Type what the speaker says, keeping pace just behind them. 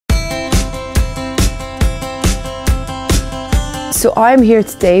So I'm here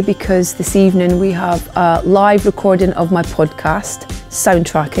today because this evening we have a live recording of my podcast,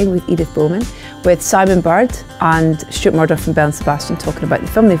 Soundtracking with Edith Bowman, with Simon Bird and Stuart Murdoch from Belle and Sebastien talking about the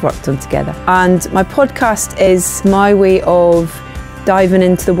film they've worked on together. And my podcast is my way of diving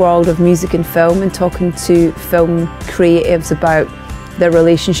into the world of music and film and talking to film creatives about their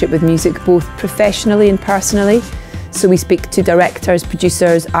relationship with music, both professionally and personally. So we speak to directors,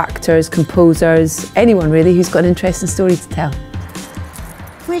 producers, actors, composers, anyone really who's got an interesting story to tell.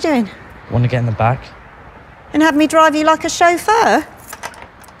 What are you doing? Want to get in the back? And have me drive you like a chauffeur?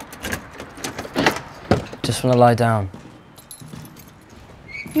 Just want to lie down.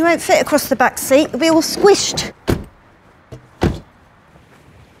 You won't fit across the back seat. You'll be all squished.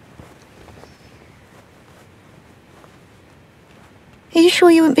 Are you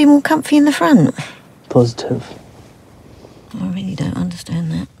sure you wouldn't be more comfy in the front? Positive. I really don't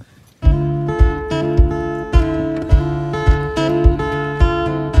understand that.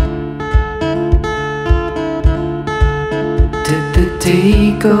 Did the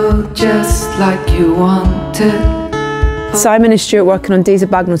day go just like you wanted? Simon and Stuart working on Days of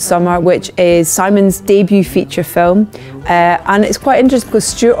Bagnold Summer, which is Simon's debut feature film. And it's quite interesting because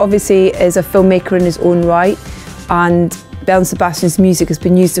Stuart obviously is a filmmaker in his own right, and Belle and Sebastien's music has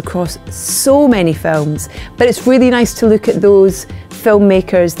been used across so many films. But it's really nice to look at those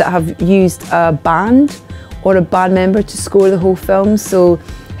filmmakers that have used a band or a band member to score the whole film. So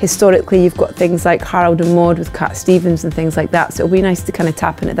historically you've got things like Harold and Maude with Cat Stevens and things like that. So it'll be nice to kind of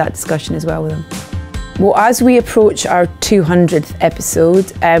tap into that discussion as well with them. Well, as we approach our 200th episode,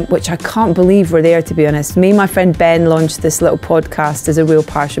 which I can't believe we're there, to be honest, me and my friend Ben launched this little podcast as a real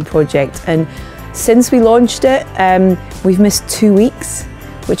passion project. And since we launched it, we've missed 2 weeks,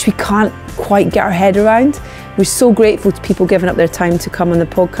 which we can't quite get our head around. We're so grateful to people giving up their time to come on the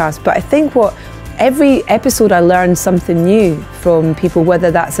podcast. But I think every episode I learned something new from people, whether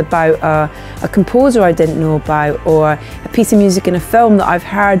that's about a composer I didn't know about, or a piece of music in a film that I've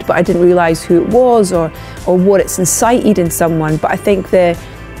heard but I didn't realise who it was, or what it's incited in someone. But I think the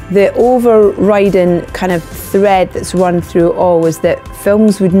overriding kind of thread that's run through it all was that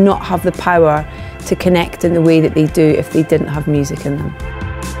films would not have the power to connect in the way that they do if they didn't have music in them.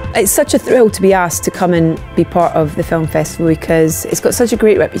 It's such a thrill to be asked to come and be part of the film festival because it's got such a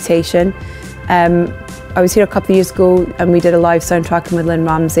great reputation. I was here a couple of years ago and we did a live soundtracking with Lynn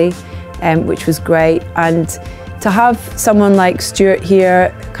Ramsey, which was great. And to have someone like Stuart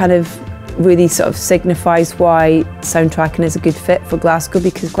here kind of really sort of signifies why soundtracking is a good fit for Glasgow,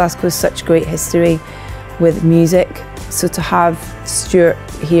 because Glasgow has such great history with music. So to have Stuart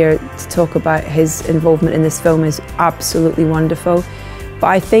here to talk about his involvement in this film is absolutely wonderful. But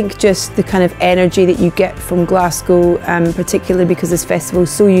I think just the kind of energy that you get from Glasgow, particularly because this festival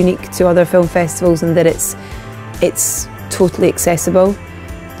is so unique to other film festivals and that it's totally accessible.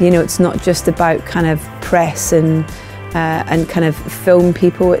 You know, it's not just about kind of press and kind of film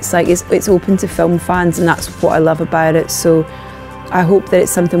people. It's like it's open to film fans, and that's what I love about it. So I hope that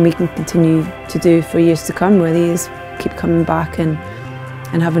it's something we can continue to do for years to come, really, is keep coming back and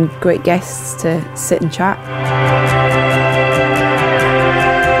having great guests to sit and chat.